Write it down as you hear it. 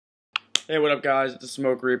Hey, what up, guys? It's the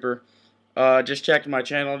Smoke Reaper. Just checked my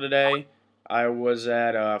channel today. I was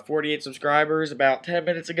at 48 subscribers about 10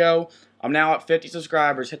 minutes ago. I'm now at 50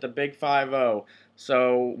 subscribers. Hit the big 50.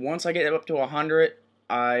 So once I get up to 100,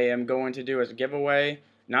 I am going to do a giveaway.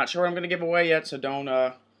 Not sure what I'm going to give away yet, so don't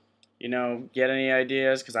get any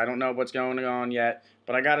ideas because I don't know what's going on yet.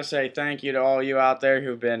 But I gotta say thank you to all you out there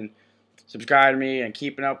who've been subscribing to me and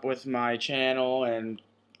keeping up with my channel and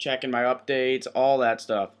checking my updates, all that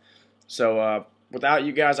stuff. So without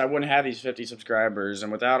you guys, I wouldn't have these 50 subscribers,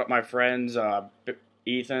 and without my friends,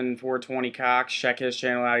 Ethan 420 Cox, check his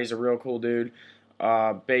channel out. He's a real cool dude.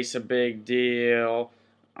 Base a Big Deal.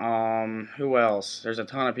 Who else? There's a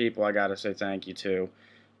ton of people I gotta say thank you to.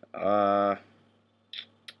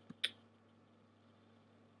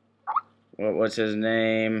 What's his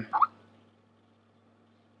name?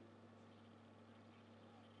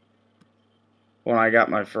 Well,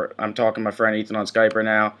 I'm talking to my friend Ethan on Skype right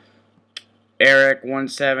now. Eric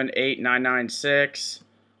 178996.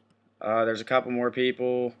 There's a couple more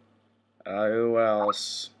people. Who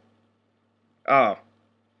else? Oh,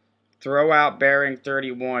 throw out Bearing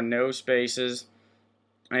 31, no spaces,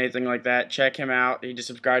 anything like that. Check him out. He just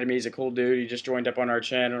subscribed to me. He's a cool dude. He just joined up on our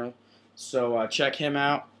channel. So check him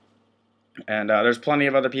out. And there's plenty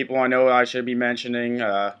of other people I know I should be mentioning.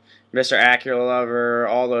 Mr. Acura Lover,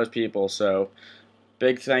 all those people. So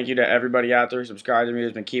big thank you to everybody out there who subscribed to me,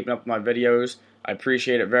 who's been keeping up with my videos. I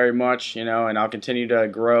appreciate it very much, and I'll continue to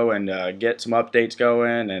grow and get some updates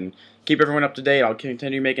going and keep everyone up to date. I'll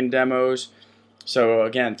continue making demos. So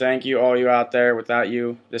again, thank you all you out there. Without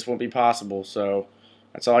you, this won't be possible. So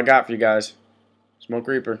that's all I got for you guys. Smoke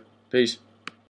Reaper. Peace.